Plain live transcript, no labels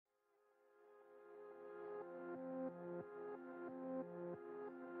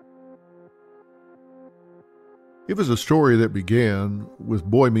It was a story that began with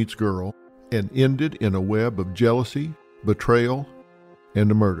boy meets girl and ended in a web of jealousy, betrayal, and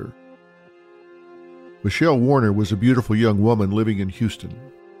a murder. Michelle Warner was a beautiful young woman living in Houston.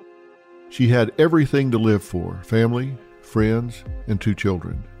 She had everything to live for: family, friends, and 2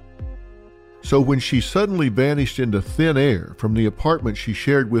 children. So when she suddenly vanished into thin air from the apartment she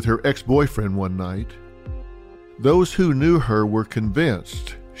shared with her ex-boyfriend one night, those who knew her were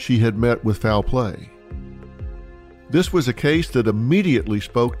convinced she had met with foul play. This was a case that immediately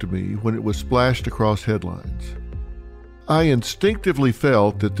spoke to me when it was splashed across headlines. I instinctively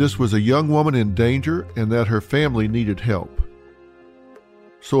felt that this was a young woman in danger and that her family needed help.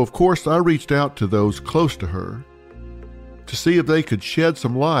 So of course I reached out to those close to her to see if they could shed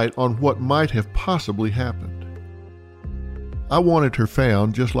some light on what might have possibly happened. I wanted her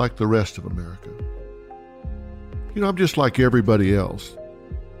found just like the rest of America. I'm just like everybody else.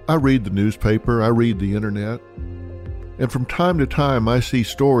 I read the newspaper, I read the internet, and from time to time I see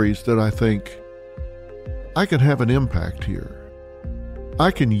stories that I think, I can have an impact here. I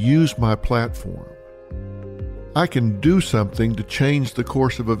can use my platform. I can do something to change the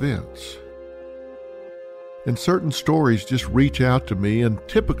course of events. And certain stories just reach out to me, and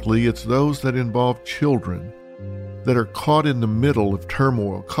typically it's those that involve children that are caught in the middle of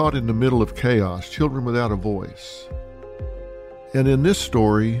turmoil, caught in the middle of chaos, children without a voice. And in this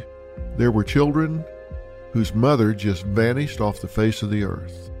story, there were children whose mother just vanished off the face of the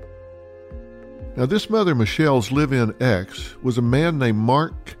earth. Now, this mother, Michelle's live-in ex, was a man named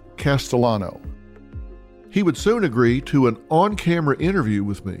Mark Castellano. He would soon agree to an on-camera interview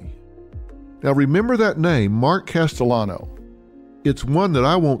with me. Now, remember that name, Mark Castellano. It's one that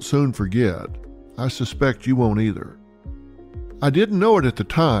I won't soon forget. I suspect you won't either. I didn't know it at the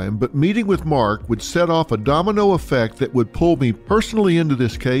time, but meeting with Mark would set off a domino effect that would pull me personally into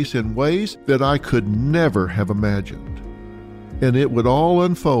this case in ways that I could never have imagined. And it would all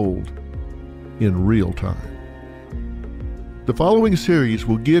unfold in real time. The following series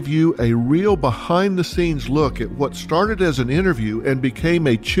will give you a real behind-the-scenes look at what started as an interview and became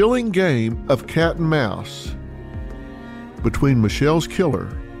a chilling game of cat and mouse between Michelle's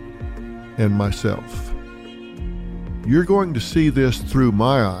killer and myself. You're going to see this through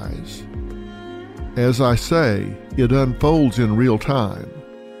my eyes. As I say, it unfolds in real time,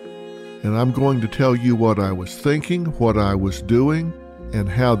 and I'm going to tell you what I was thinking, what I was doing, and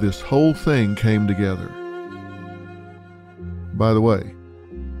how this whole thing came together. By the way,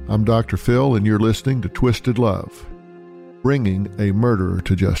 I'm Dr. Phil, and you're listening to Twisted Love, bringing a murderer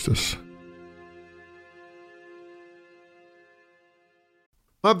to justice.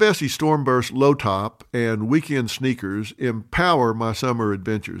 My Vessi Stormburst low top and weekend sneakers empower my summer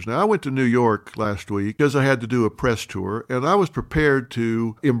adventures. Now, I went to New York last week because I had to do a press tour, and I was prepared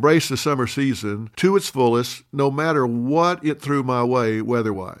to embrace the summer season to its fullest, no matter what it threw my way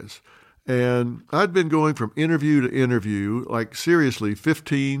weather-wise. And I'd been going from interview to interview, like seriously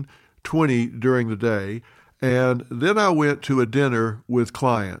 15, 20 during the day. And then I went to a dinner with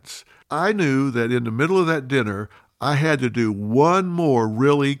clients. I knew that in the middle of that dinner, I had to do one more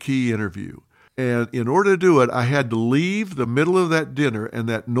really key interview. And in order to do it, I had to leave the middle of that dinner and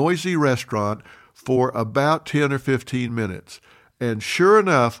that noisy restaurant for about 10 or 15 minutes. And sure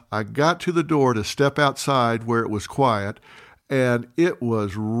enough, I got to the door to step outside where it was quiet, and it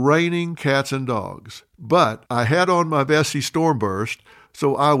was raining cats and dogs. But I had on my Vessi Stormburst,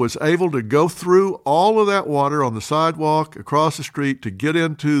 so I was able to go through all of that water on the sidewalk across the street to get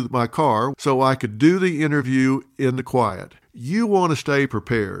into my car so I could do the interview in the quiet. You want to stay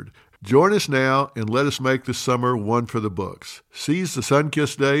prepared. Join us now and let us make this summer one for the books. Seize the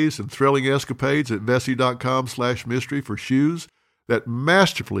sun-kissed days and thrilling escapades at Vessi.com/mystery for shoes that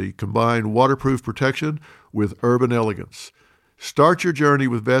masterfully combine waterproof protection with urban elegance. Start your journey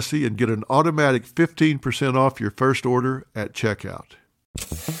with Vessi and get an automatic 15% off your first order at checkout.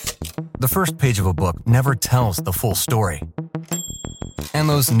 The first page of a book never tells the full story. And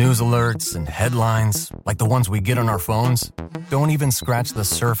those news alerts and headlines, like the ones we get on our phones, don't even scratch the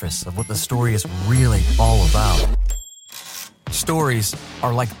surface of what the story is really all about. Stories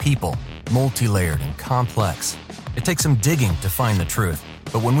are like people, multi-layered and complex. It takes some digging to find the truth,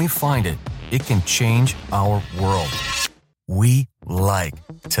 but when we find it, it can change our world. We like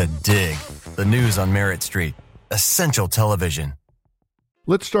to dig. The news on Merritt Street. Essential television.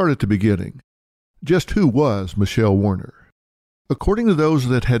 Let's start at the beginning. Just who was Michelle Warner? According to those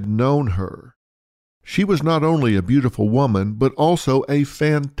that had known her, she was not only a beautiful woman, but also a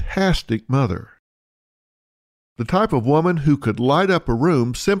fantastic mother. The type of woman who could light up a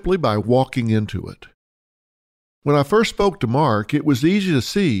room simply by walking into it. When I first spoke to Mark, it was easy to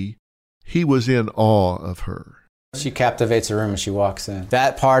see he was in awe of her. She captivates a room when she walks in.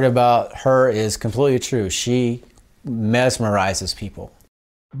 That part about her is completely true. She mesmerizes people.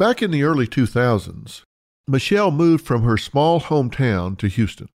 Back in the early 2000s, Michelle moved from her small hometown to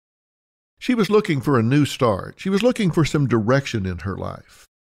Houston. She was looking for a new start. She was looking for some direction in her life.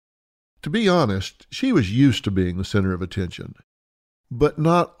 To be honest, she was used to being the center of attention, but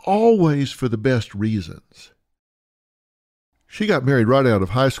not always for the best reasons. She got married right out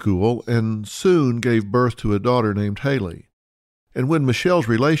of high school and soon gave birth to a daughter named Haley. And when Michelle's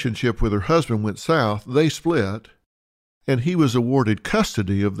relationship with her husband went south, they split, and he was awarded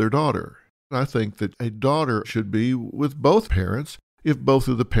custody of their daughter. I think that a daughter should be with both parents if both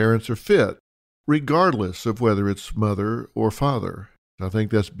of the parents are fit, regardless of whether it's mother or father. I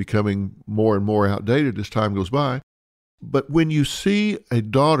think that's becoming more and more outdated as time goes by. But when you see a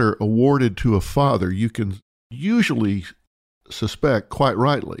daughter awarded to a father, you can usually suspect, quite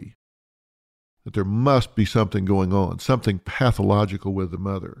rightly, that there must be something going on, something pathological with the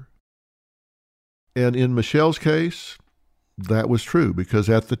mother. And in Michelle's case, that was true because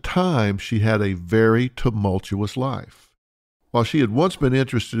at the time she had a very tumultuous life. While she had once been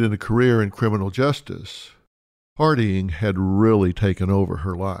interested in a career in criminal justice, partying had really taken over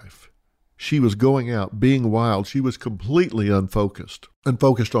her life. She was going out, being wild. She was completely unfocused.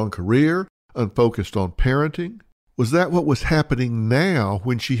 Unfocused on career, unfocused on parenting. Was that what was happening now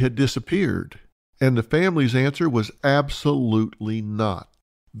when she had disappeared? And the family's answer was absolutely not.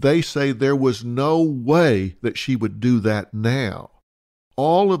 They say there was no way that she would do that now.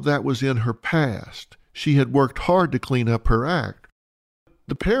 All of that was in her past. She had worked hard to clean up her act.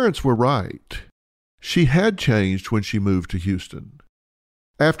 The parents were right. She had changed when she moved to Houston.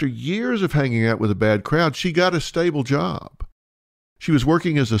 After years of hanging out with a bad crowd, she got a stable job. She was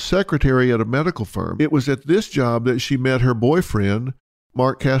working as a secretary at a medical firm. It was at this job that she met her boyfriend,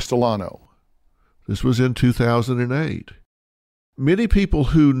 Mark Castellano. This was in 2008. Many people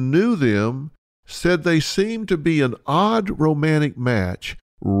who knew them said they seemed to be an odd romantic match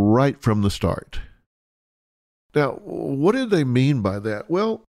right from the start. Now, what did they mean by that?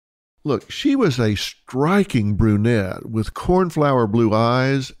 Well, look, she was a striking brunette with cornflower blue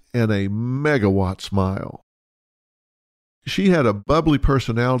eyes and a megawatt smile. She had a bubbly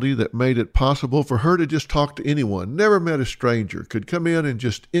personality that made it possible for her to just talk to anyone, never met a stranger, could come in and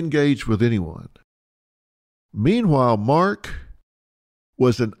just engage with anyone. Meanwhile, Mark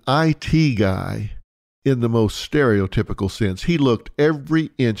was an IT guy in the most stereotypical sense. He looked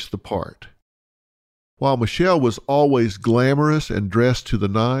every inch the part. While Michelle was always glamorous and dressed to the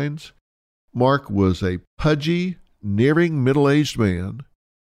nines, Mark was a pudgy, nearing middle-aged man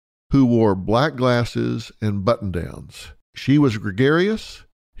who wore black glasses and button-downs. She was gregarious.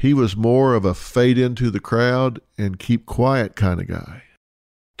 He was more of a fade into the crowd and keep quiet kind of guy.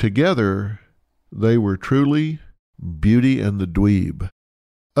 Together, they were truly Beauty and the Dweeb.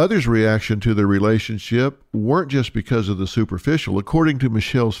 Others' reaction to their relationship weren't just because of the superficial. According to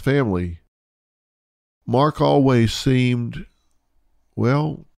Michelle's family, Mark always seemed,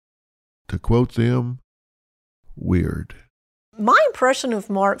 well, to quote them, weird. My impression of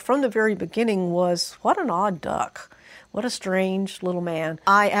Mark from the very beginning was, what an odd duck. What a strange little man.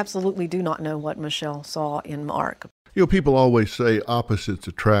 I absolutely do not know what Michelle saw in Mark. You know, people always say opposites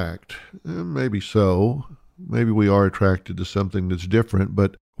attract. Maybe so. Maybe we are attracted to something that's different,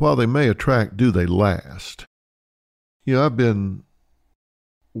 but while they may attract, do they last? You know, I've been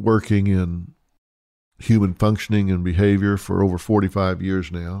working in human functioning and behavior for over 45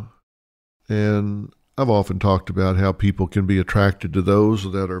 years now, and I've often talked about how people can be attracted to those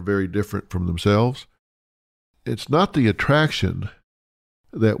that are very different from themselves. It's not the attraction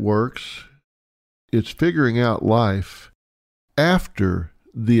that works. It's figuring out life after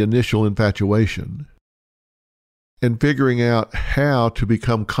the initial infatuation and figuring out how to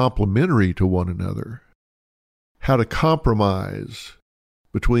become complementary to one another, how to compromise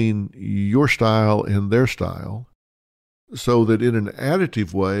between your style and their style so that in an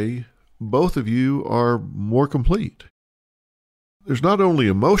additive way, both of you are more complete. There's not only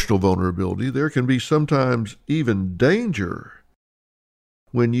emotional vulnerability, there can be sometimes even danger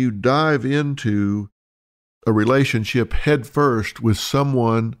when you dive into a relationship head first with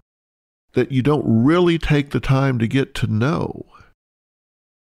someone that you don't really take the time to get to know.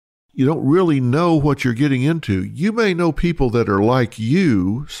 You don't really know what you're getting into. You may know people that are like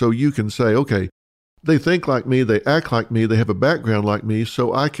you, so you can say, okay, they think like me, they act like me, they have a background like me,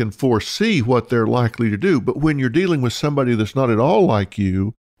 so I can foresee what they're likely to do. But when you're dealing with somebody that's not at all like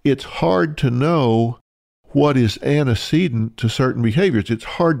you, it's hard to know what is antecedent to certain behaviors. It's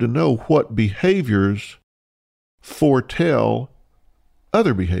hard to know what behaviors foretell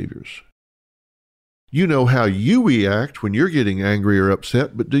other behaviors. You know how you react when you're getting angry or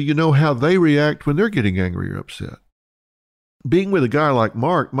upset, but do you know how they react when they're getting angry or upset? Being with a guy like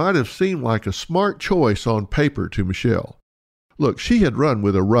Mark might have seemed like a smart choice on paper to Michelle. Look, she had run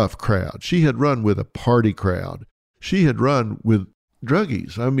with a rough crowd. She had run with a party crowd. She had run with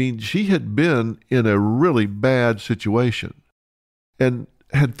druggies. I mean, she had been in a really bad situation and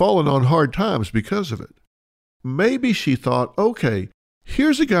had fallen on hard times because of it. Maybe she thought, okay,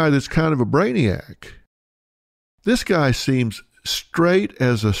 here's a guy that's kind of a brainiac. This guy seems straight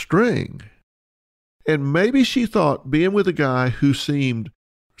as a string. And maybe she thought being with a guy who seemed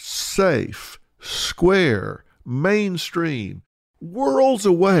safe, square, mainstream, worlds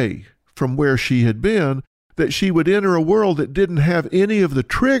away from where she had been, that she would enter a world that didn't have any of the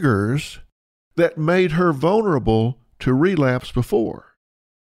triggers that made her vulnerable to relapse before.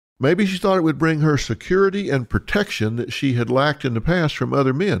 Maybe she thought it would bring her security and protection that she had lacked in the past from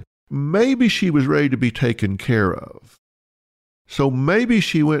other men. Maybe she was ready to be taken care of. So maybe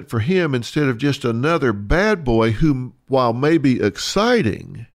she went for him instead of just another bad boy who, while maybe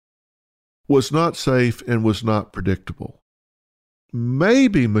exciting, was not safe and was not predictable.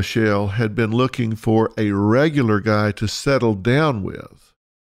 Maybe Michelle had been looking for a regular guy to settle down with.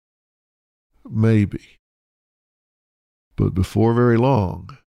 Maybe. But before very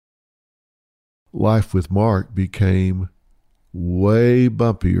long, life with Mark became way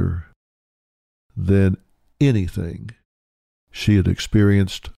bumpier than anything she had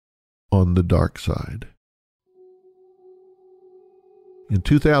experienced on the dark side. In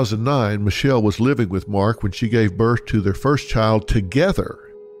 2009, Michelle was living with Mark when she gave birth to their first child together.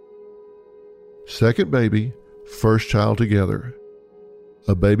 Second baby, first child together.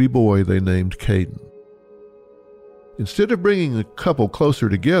 A baby boy they named Caden. Instead of bringing the couple closer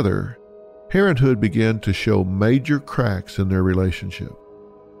together, parenthood began to show major cracks in their relationship.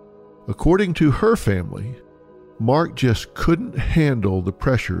 According to her family, Mark just couldn't handle the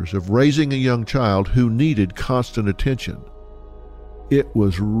pressures of raising a young child who needed constant attention. It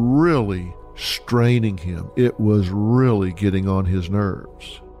was really straining him. It was really getting on his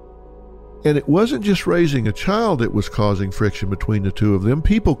nerves. And it wasn't just raising a child that was causing friction between the two of them.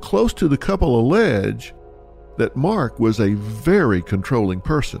 People close to the couple allege that Mark was a very controlling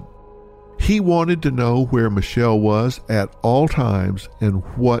person. He wanted to know where Michelle was at all times and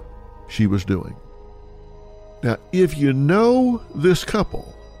what she was doing. Now, if you know this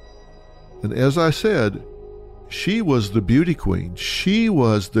couple, and as I said, she was the beauty queen. She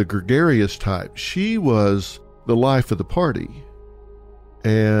was the gregarious type. She was the life of the party.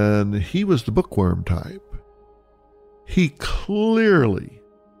 And he was the bookworm type. He clearly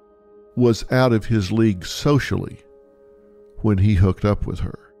was out of his league socially when he hooked up with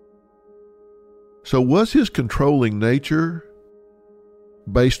her. So was his controlling nature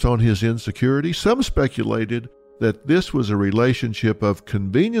based on his insecurity? Some speculated that this was a relationship of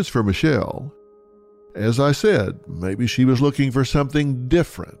convenience for Michelle. As I said, maybe she was looking for something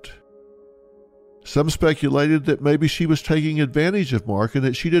different. Some speculated that maybe she was taking advantage of Mark and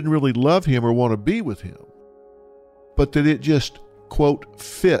that she didn't really love him or want to be with him, but that it just, quote,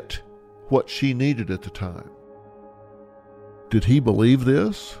 fit what she needed at the time. Did he believe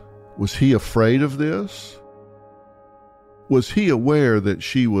this? Was he afraid of this? Was he aware that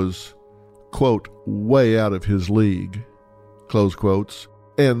she was, quote, way out of his league, close quotes,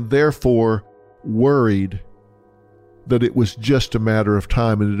 and therefore worried that it was just a matter of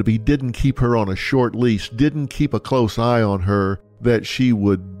time, and that if he didn't keep her on a short leash, didn't keep a close eye on her, that she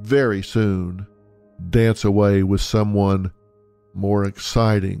would very soon dance away with someone more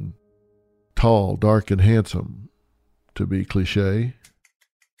exciting, tall, dark, and handsome, to be cliche.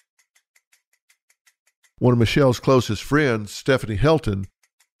 One of Michelle's closest friends, Stephanie Helton,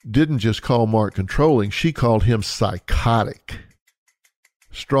 didn't just call Mark controlling, she called him psychotic.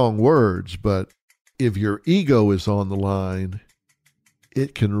 Strong words, but if your ego is on the line,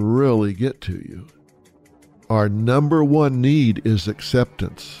 it can really get to you. Our number one need is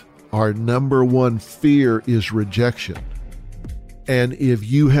acceptance. Our number one fear is rejection. And if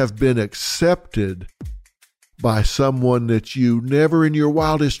you have been accepted by someone that you never in your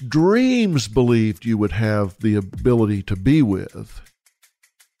wildest dreams believed you would have the ability to be with,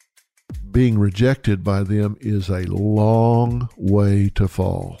 being rejected by them is a long way to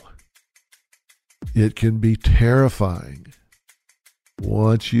fall. It can be terrifying.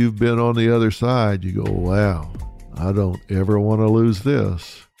 Once you've been on the other side, you go, wow, I don't ever want to lose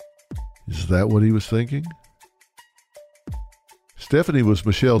this. Is that what he was thinking? Stephanie was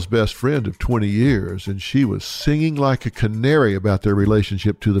Michelle's best friend of 20 years, and she was singing like a canary about their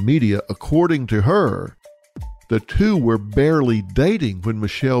relationship to the media. According to her, The two were barely dating when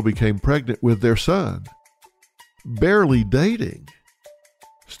Michelle became pregnant with their son. Barely dating.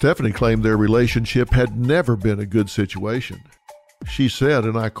 Stephanie claimed their relationship had never been a good situation. She said,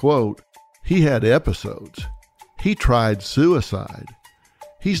 and I quote, "He had episodes. He tried suicide.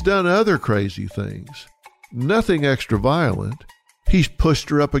 He's done other crazy things. Nothing extra violent. He's pushed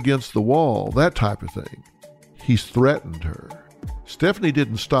her up against the wall, that type of thing. He's threatened her." Stephanie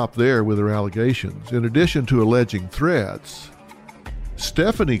didn't stop there with her allegations. In addition to alleging threats,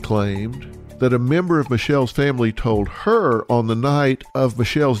 Stephanie claimed that a member of Michelle's family told her on the night of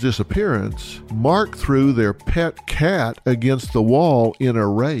Michelle's disappearance, Mark threw their pet cat against the wall in a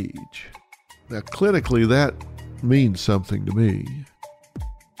rage. Now, clinically, that means something to me.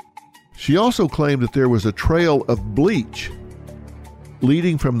 She also claimed that there was a trail of bleach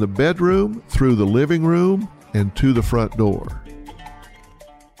leading from the bedroom through the living room and to the front door.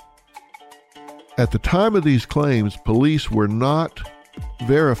 At the time of these claims, police were not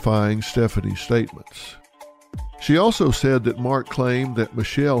verifying Stephanie's statements. She also said that Mark claimed that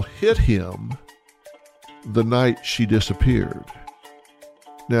Michelle hit him the night she disappeared.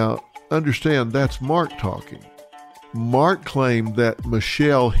 Now, understand that's Mark talking. Mark claimed that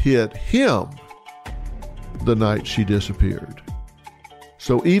Michelle hit him the night she disappeared.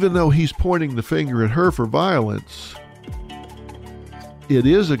 So even though he's pointing the finger at her for violence, it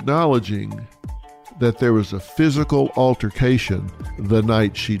is acknowledging that there was a physical altercation the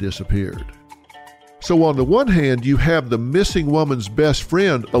night she disappeared. So on the one hand, you have the missing woman's best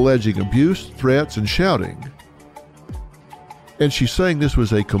friend alleging abuse, threats, and shouting. And she's saying this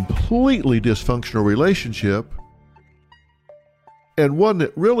was a completely dysfunctional relationship and one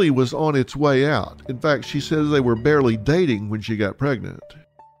that really was on its way out. In fact, she says they were barely dating when she got pregnant.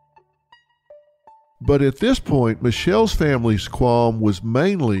 But at this point, Michelle's family's qualm was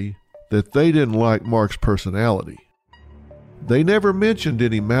mainly that they didn't like Mark's personality. They never mentioned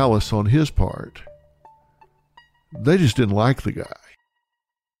any malice on his part. They just didn't like the guy.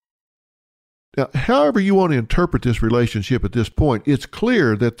 Now, however you want to interpret this relationship at this point, it's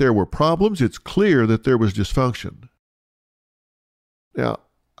clear that there were problems. It's clear that there was dysfunction. Now,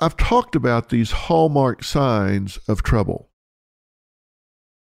 I've talked about these hallmark signs of trouble.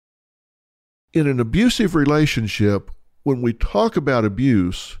 In an abusive relationship, when we talk about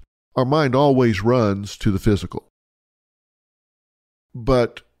abuse, our mind always runs to the physical.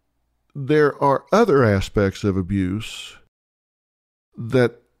 But there are other aspects of abuse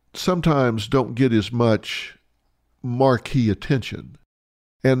that sometimes don't get as much marquee attention.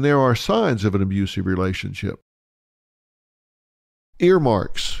 And there are signs of an abusive relationship.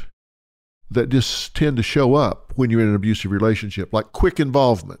 Earmarks that just tend to show up when you're in an abusive relationship, like quick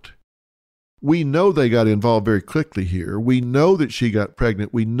involvement. We know they got involved very quickly here. We know that she got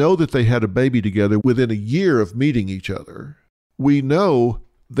pregnant. We know that they had a baby together within a year of meeting each other. We know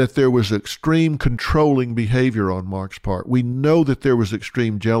that there was extreme controlling behavior on Mark's part. We know that there was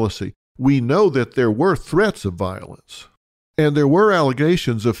extreme jealousy. We know that there were threats of violence. And there were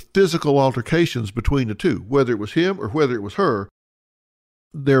allegations of physical altercations between the two, whether it was him or whether it was her.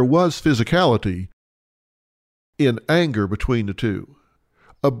 There was physicality in anger between the two.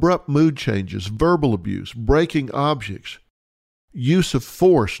 Abrupt mood changes, verbal abuse, breaking objects, use of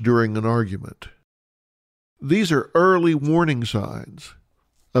force during an argument. These are early warning signs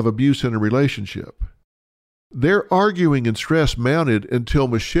of abuse in a relationship. Their arguing and stress mounted until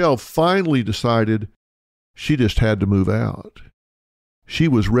Michelle finally decided she just had to move out. She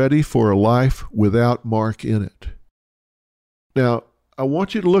was ready for a life without Mark in it. Now, I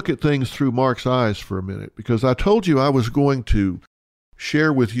want you to look at things through Mark's eyes for a minute, because I told you I was going to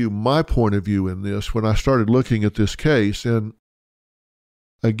share with you my point of view in this when I started looking at this case. And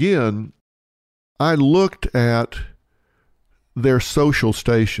again, I looked at their social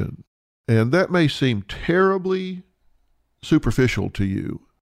station, and that may seem terribly superficial to you.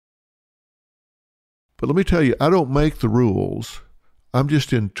 But let me tell you, I don't make the rules. I'm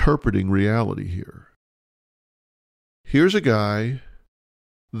just interpreting reality here. Here's a guy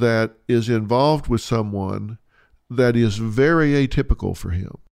that is involved with someone that is very atypical for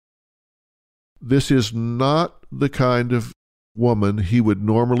him. This is not the kind of woman he would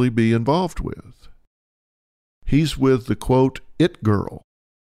normally be involved with. He's with the, quote, it girl.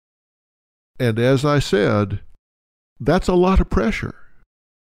 And as I said, that's a lot of pressure.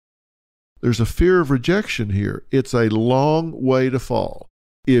 There's a fear of rejection here. It's a long way to fall.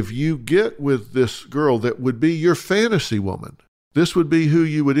 If you get with this girl that would be your fantasy woman, this would be who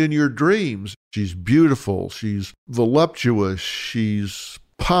you would in your dreams. She's beautiful. She's voluptuous. She's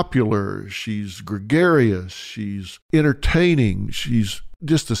popular, she's gregarious, she's entertaining, she's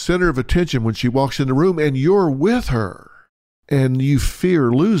just the center of attention when she walks in the room, and you're with her, and you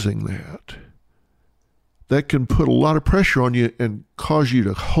fear losing that. That can put a lot of pressure on you and cause you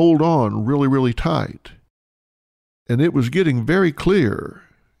to hold on really, really tight. And it was getting very clear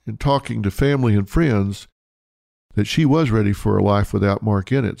in talking to family and friends that she was ready for a life without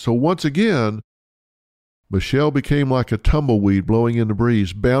Mark in it. So once again, Michelle became like a tumbleweed blowing in the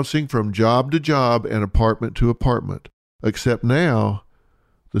breeze, bouncing from job to job and apartment to apartment. Except now,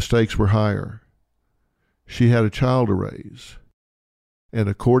 the stakes were higher. She had a child to raise. And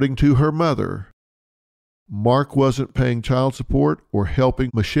according to her mother, Mark wasn't paying child support or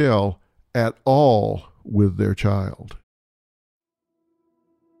helping Michelle at all with their child.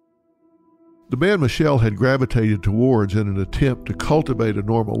 The man Michelle had gravitated towards in an attempt to cultivate a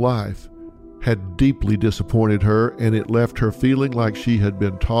normal life had deeply disappointed her, and it left her feeling like she had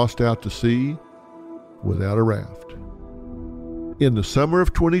been tossed out to sea without a raft. In the summer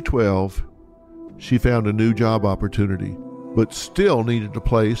of 2012, she found a new job opportunity, but still needed a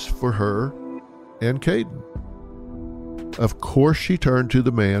place for her and Caden. Of course, she turned to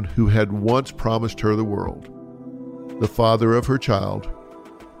the man who had once promised her the world, the father of her child,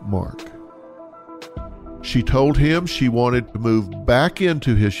 Mark. She told him she wanted to move back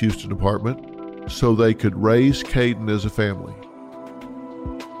into his Houston apartment so they could raise Caden as a family.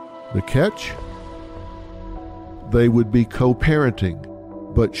 The catch? They would be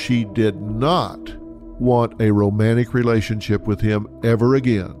co-parenting, but she did not want a romantic relationship with him ever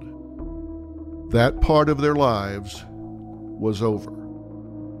again. That part of their lives was over.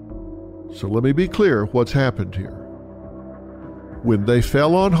 So let me be clear what's happened here. When they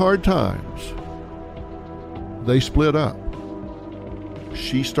fell on hard times, they split up.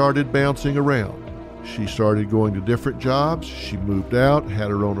 She started bouncing around. She started going to different jobs. She moved out, had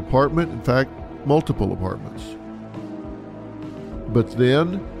her own apartment, in fact, multiple apartments. But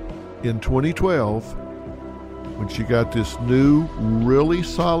then, in 2012, when she got this new, really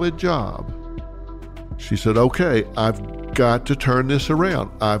solid job, she said, okay, I've got to turn this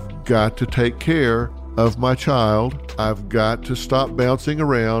around. I've got to take care of my child. I've got to stop bouncing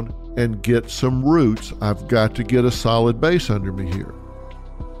around and get some roots. I've got to get a solid base under me here.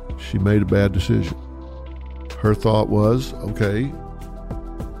 She made a bad decision. Her thought was, okay,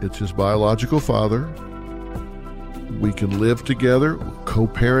 it's his biological father. We can live together,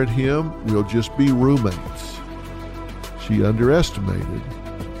 co-parent him, we'll just be roommates. She underestimated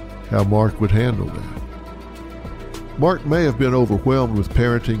how Mark would handle that. Mark may have been overwhelmed with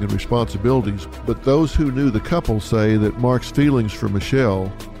parenting and responsibilities, but those who knew the couple say that Mark's feelings for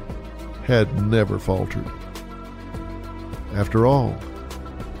Michelle had never faltered. After all,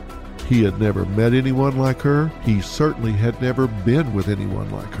 he had never met anyone like her. He certainly had never been with anyone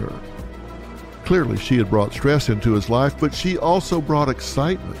like her. Clearly, she had brought stress into his life, but she also brought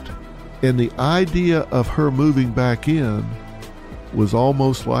excitement. And the idea of her moving back in was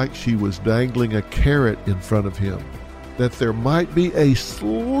almost like she was dangling a carrot in front of him, that there might be a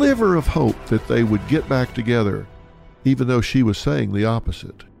sliver of hope that they would get back together, even though she was saying the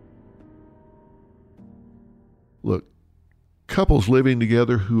opposite. Look, couples living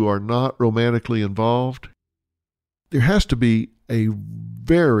together who are not romantically involved, there has to be a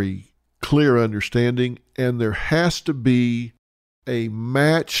very clear understanding, and there has to be a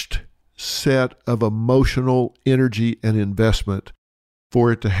matched set of emotional energy and investment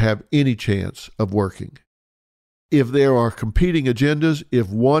for it to have any chance of working. If there are competing agendas, if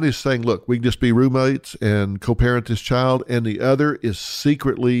one is saying, look, we can just be roommates and co-parent this child, and the other is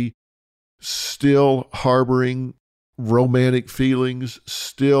secretly still harboring romantic feelings,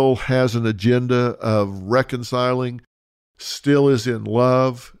 still has an agenda of reconciling, still is in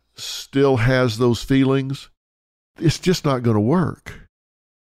love, still has those feelings, it's just not going to work.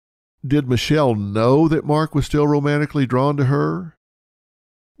 Did Michelle know that Mark was still romantically drawn to her?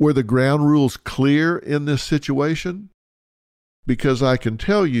 Were the ground rules clear in this situation? Because I can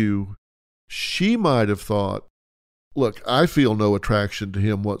tell you, she might have thought, look, I feel no attraction to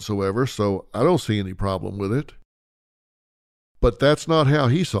him whatsoever, so I don't see any problem with it. But that's not how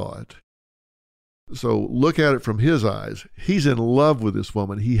he saw it. So look at it from his eyes. He's in love with this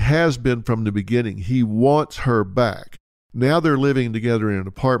woman. He has been from the beginning. He wants her back. Now they're living together in an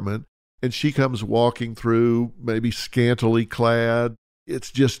apartment, and she comes walking through, maybe scantily clad.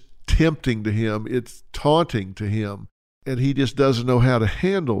 It's just tempting to him. It's taunting to him, and he just doesn't know how to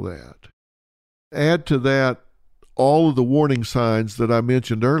handle that. Add to that all of the warning signs that I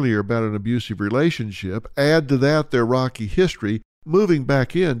mentioned earlier about an abusive relationship. Add to that their rocky history. Moving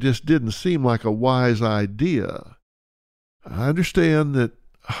back in just didn't seem like a wise idea. I understand that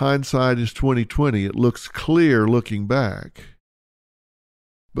hindsight is 20/20. It looks clear looking back.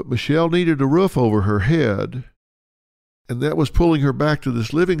 But Michelle needed a roof over her head, and that was pulling her back to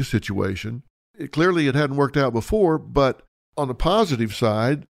this living situation. Clearly it hadn't worked out before, but on the positive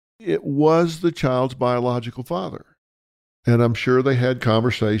side, it was the child's biological father. And I'm sure they had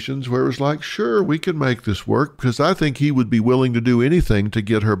conversations where it was like, sure, we can make this work, because I think he would be willing to do anything to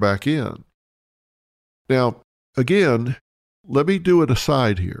get her back in. Now, again, let me do an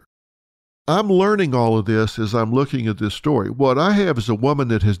aside here. I'm learning all of this as I'm looking at this story. What I have is a woman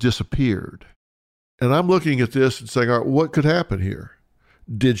that has disappeared. And I'm looking at this and saying, all right, what could happen here?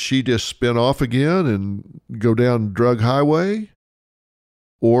 Did she just spin off again and go down drug highway?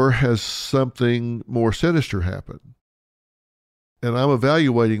 Or has something more sinister happened? And I'm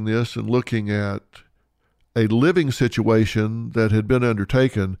evaluating this and looking at a living situation that had been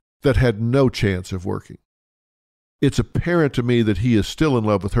undertaken that had no chance of working. It's apparent to me that he is still in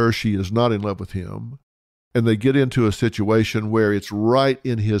love with her. She is not in love with him. And they get into a situation where it's right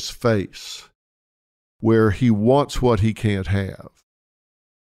in his face, where he wants what he can't have.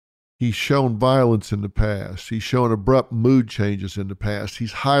 He's shown violence in the past. He's shown abrupt mood changes in the past.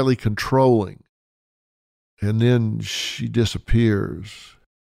 He's highly controlling. And then she disappears.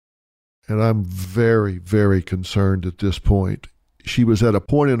 And I'm very, very concerned at this point. She was at a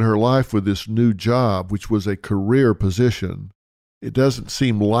point in her life with this new job, which was a career position. It doesn't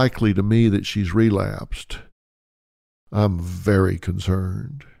seem likely to me that she's relapsed. I'm very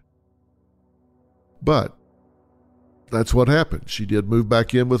concerned. But that's what happened. She did move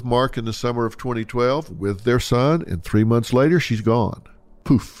back in with Mark in the summer of 2012 with their son, and 3 months later, she's gone.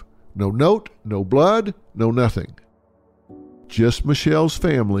 Poof. No note, no blood, no nothing. Just Michelle's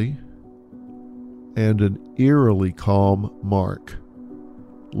family and an eerily calm Mark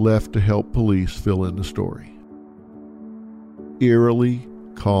left to help police fill in the story. Eerily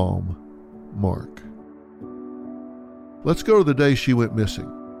calm Mark. Let's go to the day she went missing.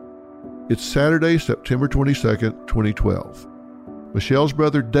 It's Saturday, September 22nd, 2012. Michelle's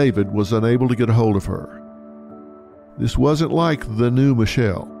brother David was unable to get a hold of her. This wasn't like the new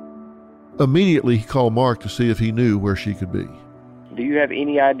Michelle. Immediately, he called Mark to see if he knew where she could be. Do you have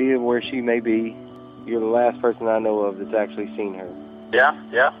any idea where she may be? You're the last person I know of that's actually seen her. Yeah,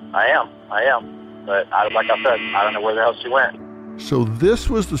 I am. But like I said, I don't know where the hell she went. So this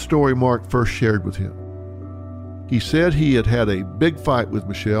was the story Mark first shared with him. He said he had had a big fight with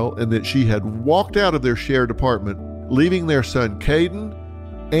Michelle and that she had walked out of their shared apartment, leaving their son Caden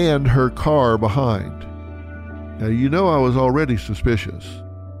and her car behind. Now, you know I was already suspicious.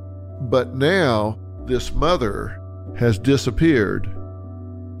 But now this mother has disappeared,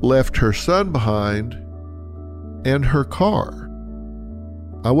 left her son behind, and her car.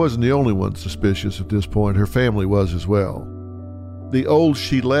 I wasn't the only one suspicious at this point. Her family was as well. The old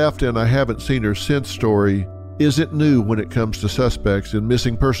 "she left and I haven't seen her since" story isn't new when it comes to suspects in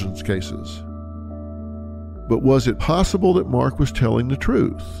missing persons cases. But was it possible that Mark was telling the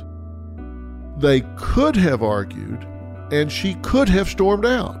truth? They could have argued, and she could have stormed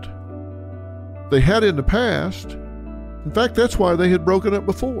out. They had in the past. In fact, that's why they had broken up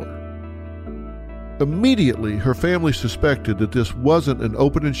before. Immediately, her family suspected that this wasn't an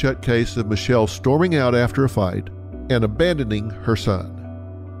open and shut case of Michelle storming out after a fight and abandoning her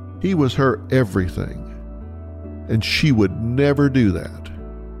son. He was her everything, and she would never do that.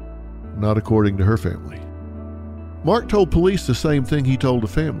 Not according to her family. Mark told police the same thing he told the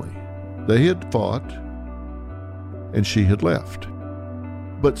family. They had fought, and she had left.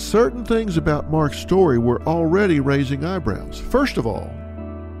 But certain things about Mark's story were already raising eyebrows. First of all,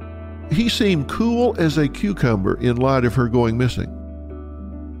 he seemed cool as a cucumber in light of her going missing.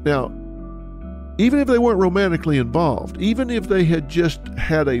 Now, even if they weren't romantically involved, even if they had just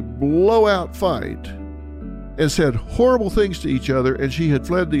had a blowout fight and said horrible things to each other and she had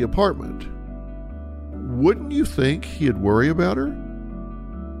fled the apartment, wouldn't you think he'd worry about her?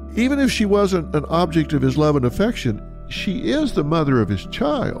 Even if she wasn't an object of his love and affection, she is the mother of his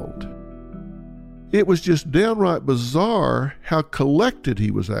child. It was just downright bizarre how collected he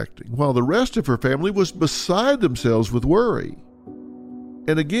was acting, while the rest of her family was beside themselves with worry.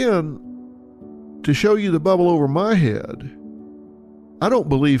 And again, to show you the bubble over my head, I don't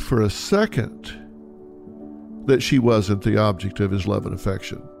believe for a second that she wasn't the object of his love and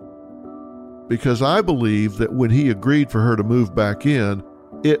affection. Because I believe that when he agreed for her to move back in,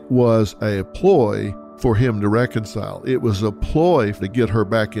 it was a ploy for him to reconcile. It was a ploy to get her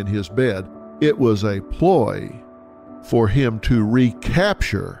back in his bed. It was a ploy for him to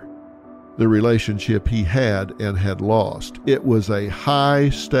recapture the relationship he had and had lost. It was a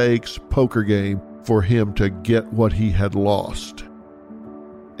high-stakes poker game for him to get what he had lost.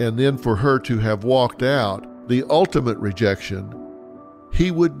 and then for her to have walked out, the ultimate rejection,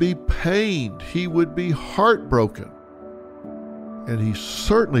 he would be pained, he would be heartbroken. And he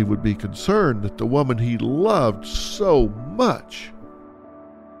certainly would be concerned that the woman he loved so much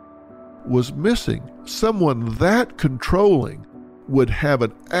was missing. Someone that controlling would have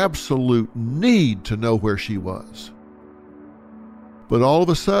an absolute need to know where she was. But all of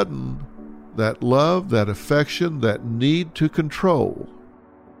a sudden, that love, that affection, that need to control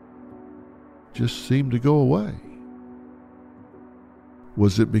just seemed to go away.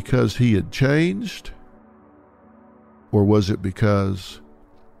 Was it because he had changed? Or was it because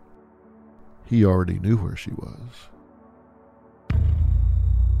he already knew where she was?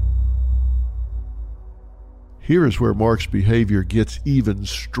 Here is where Mark's behavior gets even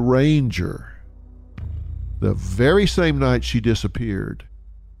stranger. The very same night she disappeared,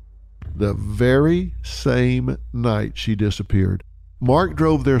 Mark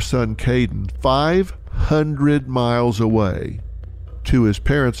drove their son Caden 500 miles away to his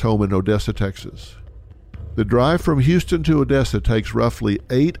parents' home in Odessa, Texas. The drive from Houston to Odessa takes roughly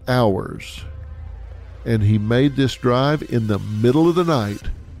 8 hours, and he made this drive in the middle of the night,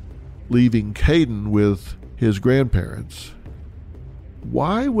 leaving Caden with his grandparents.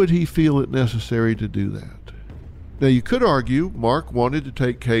 Why would he feel it necessary to do that? Now, you could argue Mark wanted to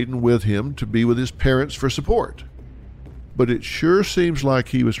take Caden with him to be with his parents for support, but it sure seems like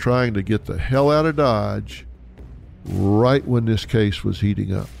he was trying to get the hell out of Dodge right when this case was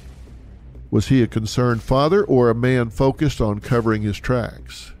heating up. Was he a concerned father or a man focused on covering his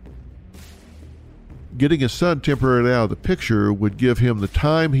tracks? Getting his son temporarily out of the picture would give him the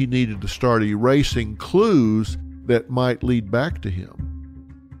time he needed to start erasing clues that might lead back to him.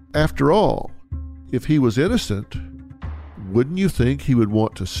 After all, if he was innocent, wouldn't you think he would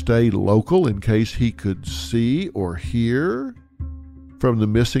want to stay local in case he could see or hear from the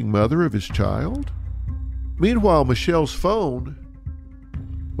missing mother of his child? Meanwhile, Michelle's phone,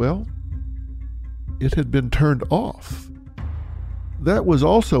 well, it had been turned off. That was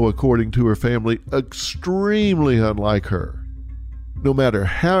also, according to her family, extremely unlike her. No matter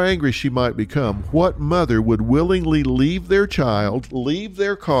how angry she might become, what mother would willingly leave their child, leave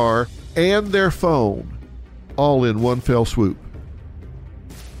their car, and their phone all in one fell swoop?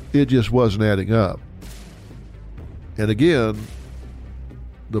 It just wasn't adding up. And again,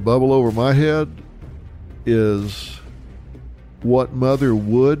 the bubble over my head is, what mother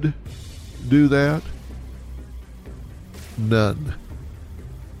would do that? None.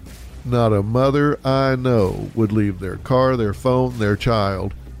 Not a mother I know would leave their car, their phone, their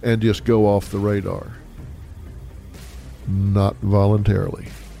child, and just go off the radar. Not voluntarily.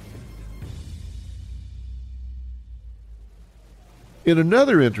 In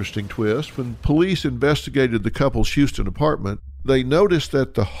another interesting twist, when police investigated the couple's Houston apartment, they noticed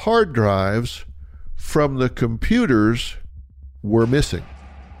that the hard drives from the computers were missing.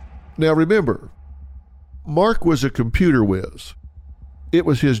 Now remember, Mark was a computer whiz. It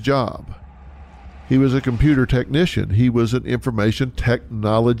was his job. He was a computer technician. He was an information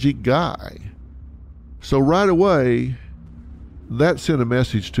technology guy. So right away, that sent a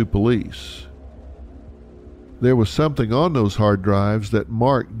message to police. There was something on those hard drives that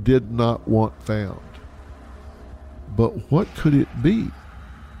Mark did not want found. But what could it be?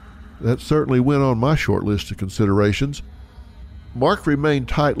 That certainly went on my short list of considerations. Mark remained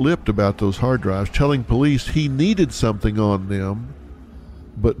tight-lipped about those hard drives, telling police he needed something on them,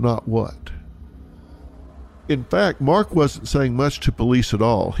 but not what. In fact, Mark wasn't saying much to police at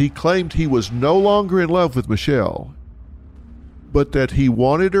all. He claimed he was no longer in love with Michelle, but that he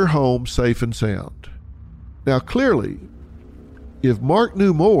wanted her home safe and sound. Now, clearly, if Mark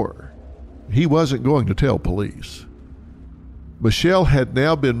knew more, he wasn't going to tell police. Michelle had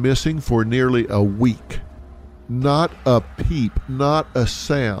now been missing for nearly a week. Not a peep, not a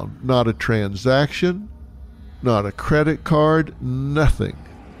sound, not a transaction, not a credit card, nothing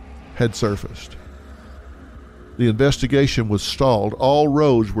had surfaced. The investigation was stalled. All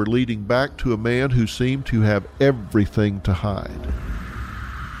roads were leading back to a man who seemed to have everything to hide.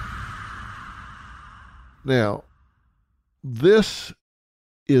 Now, this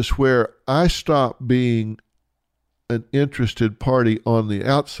is where I stopped being an interested party on the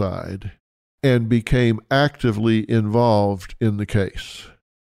outside and became actively involved in the case.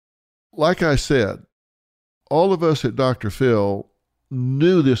 Like I said, all of us at Dr. Phil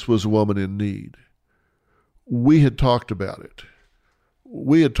knew this was a woman in need. We had talked about it.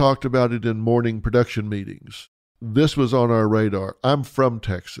 We had talked about it in morning production meetings. This was on our radar. I'm from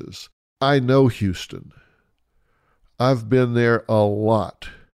Texas. I know Houston. I've been there a lot.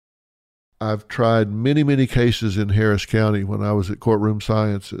 I've tried many, many cases in Harris County when I was at Courtroom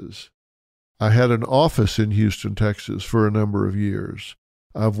Sciences. I had an office in Houston, Texas for a number of years.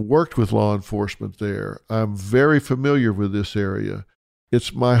 I've worked with law enforcement there. I'm very familiar with this area.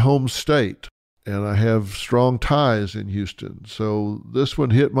 It's my home state, and I have strong ties in Houston, so this one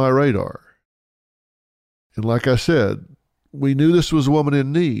hit my radar. And like I said, we knew this was a woman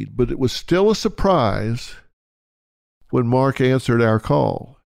in need, but it was still a surprise when Mark answered our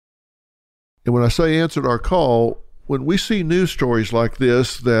call. And when I say answered our call, when we see news stories like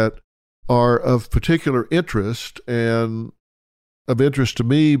this that are of particular interest and of interest to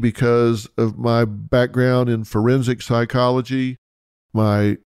me because of my background in forensic psychology,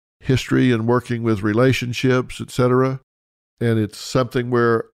 my history in working with relationships, etc., and it's something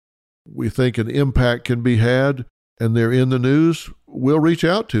where we think an impact can be had and they're in the news, we'll reach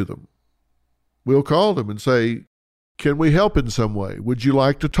out to them. We'll call them and say, can we help in some way? Would you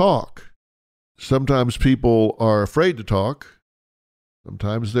like to talk? Sometimes people are afraid to talk.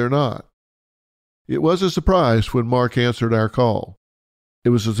 Sometimes they're not. It was a surprise when Mark answered our call. It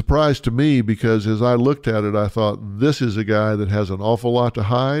was a surprise to me because as I looked at it, I thought, this is a guy that has an awful lot to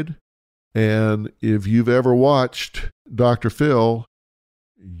hide. And if you've ever watched Dr. Phil,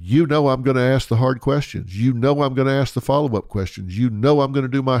 you know I'm going to ask the hard questions. You know I'm going to ask the follow-up questions. You know I'm going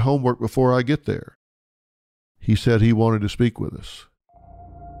to do my homework before I get there. He said he wanted to speak with us.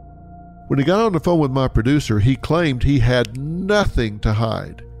 When he got on the phone with my producer, he claimed he had nothing to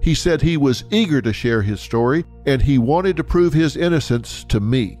hide. He said he was eager to share his story, and he wanted to prove his innocence to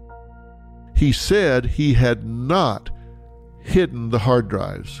me. He said he had not hidden the hard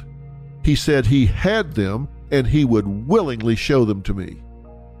drives. He said he had them, and he would willingly show them to me.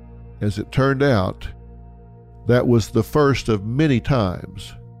 As it turned out, that was the first of many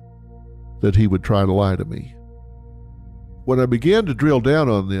times that he would try to lie to me. When I began to drill down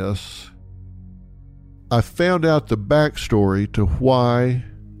on this, I found out the backstory to why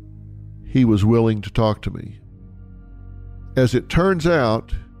he was willing to talk to me. As it turns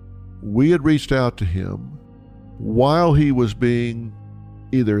out, we had reached out to him while he was being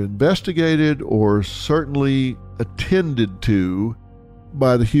either investigated or certainly attended to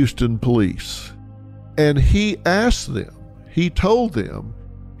by the Houston police. And he asked them, he told them,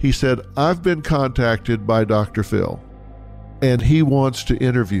 he said, I've been contacted by Dr. Phil, and he wants to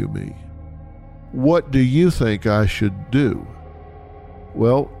interview me. What do you think I should do?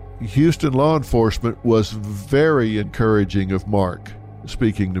 Well, Houston law enforcement was very encouraging of Mark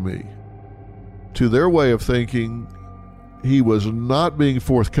speaking to me. To their way of thinking, he was not being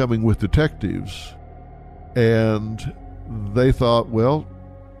forthcoming with detectives, and they thought, well,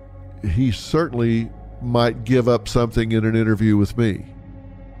 he certainly might give up something in an interview with me.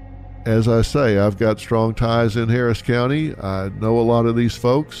 As I say, I've got strong ties in Harris County. I know a lot of these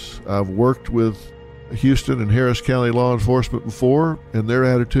folks. I've worked with Houston and Harris County law enforcement before, and their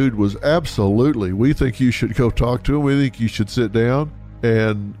attitude was absolutely, we think you should go talk to him. We think you should sit down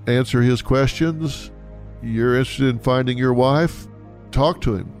and answer his questions. You're interested in finding your wife? Talk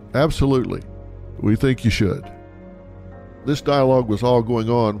to him. Absolutely. We think you should. This dialogue was all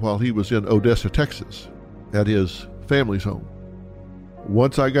going on while he was in Odessa, Texas, at his family's home.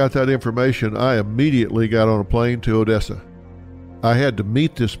 Once I got that information, I immediately got on a plane to Odessa. I had to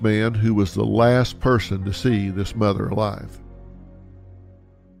meet this man who was the last person to see this mother alive.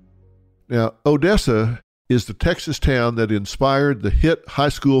 Now, Odessa is the Texas town that inspired the hit high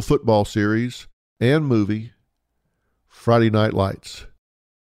school football series and movie Friday Night Lights.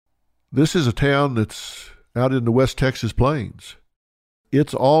 This is a town that's out in the West Texas plains.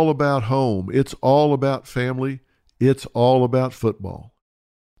 It's all about home. It's all about family. It's all about football.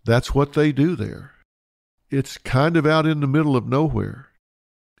 That's what they do there. It's kind of out in the middle of nowhere.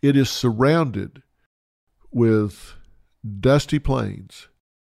 It is surrounded with dusty plains,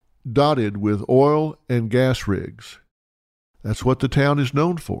 dotted with oil and gas rigs. That's what the town is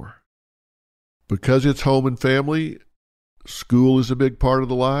known for. Because it's home and family, school is a big part of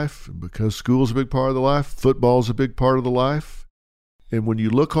the life. And because school is a big part of the life, football is a big part of the life. And when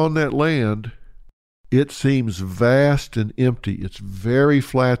you look on that land, it seems vast and empty. It's very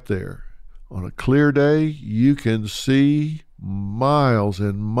flat there. On a clear day, you can see miles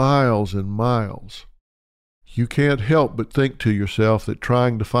and miles and miles. You can't help but think to yourself that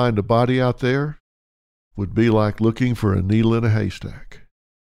trying to find a body out there would be like looking for a needle in a haystack.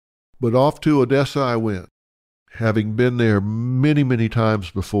 But off to Odessa I went, having been there many, many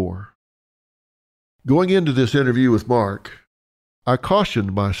times before. Going into this interview with Mark, I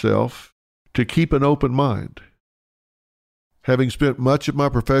cautioned myself to keep an open mind. Having spent much of my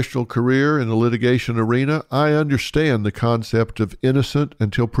professional career in the litigation arena, I understand the concept of innocent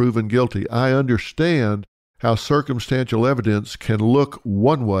until proven guilty. I understand how circumstantial evidence can look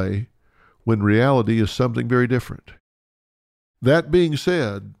one way when reality is something very different. That being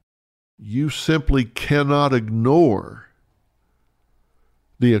said, you simply cannot ignore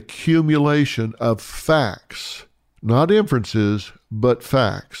the accumulation of facts, not inferences, but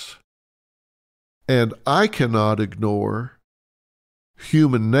facts. And I cannot ignore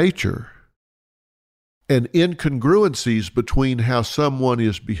human nature and incongruencies between how someone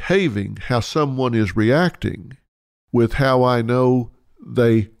is behaving, how someone is reacting, with how I know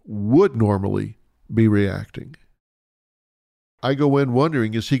they would normally be reacting. I go in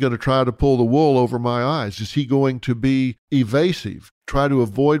wondering, is he going to try to pull the wool over my eyes? Is he going to be evasive, try to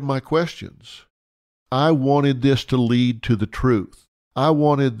avoid my questions? I wanted this to lead to the truth. I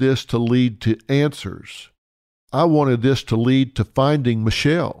wanted this to lead to answers. I wanted this to lead to finding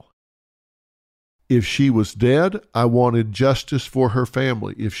Michelle. If she was dead, I wanted justice for her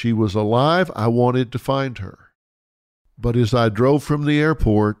family. If she was alive, I wanted to find her. But as I drove from the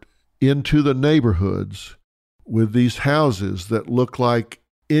airport into the neighborhoods with these houses that look like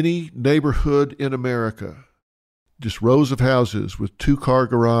any neighborhood in America, just rows of houses with 2-car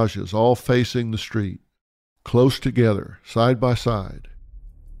garages all facing the street, close together, side by side,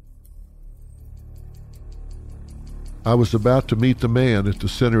 I was about to meet the man at the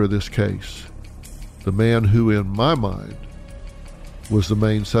center of this case, the man who, in my mind, was the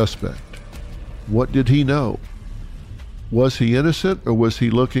main suspect. What did he know? Was he innocent, or was he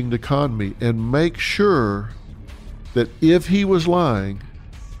looking to con me and make sure that if he was lying,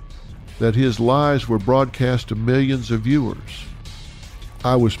 that his lies were broadcast to millions of viewers?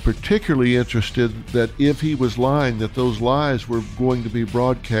 I was particularly interested that if he was lying, that those lies were going to be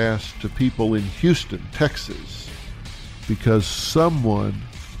broadcast to people in Houston, Texas, because someone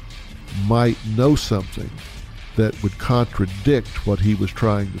might know something that would contradict what he was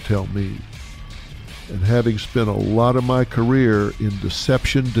trying to tell me. And having spent a lot of my career in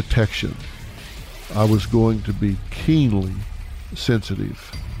deception detection, I was going to be keenly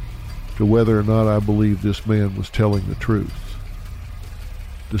sensitive to whether or not I believed this man was telling the truth.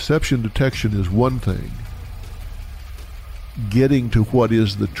 Deception detection is one thing. Getting to what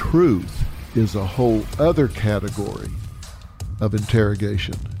is the truth is a whole other category of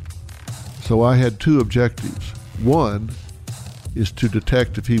interrogation. So I had two objectives. One is to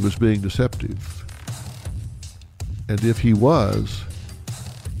detect if he was being deceptive. And if he was,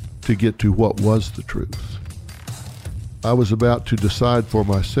 to get to what was the truth. I was about to decide for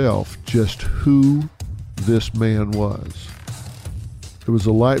myself just who this man was. There was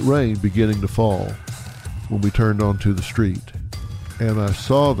a light rain beginning to fall when we turned onto the street, and I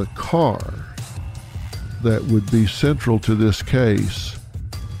saw the car that would be central to this case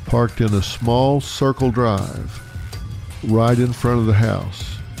parked in a small circle drive right in front of the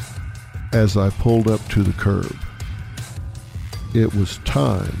house as I pulled up to the curb. It was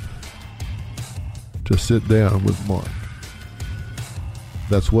time to sit down with Mark.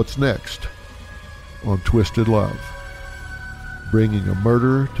 That's what's next on Twisted Love, bringing a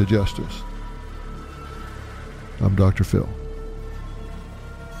murderer to justice. I'm Dr. Phil.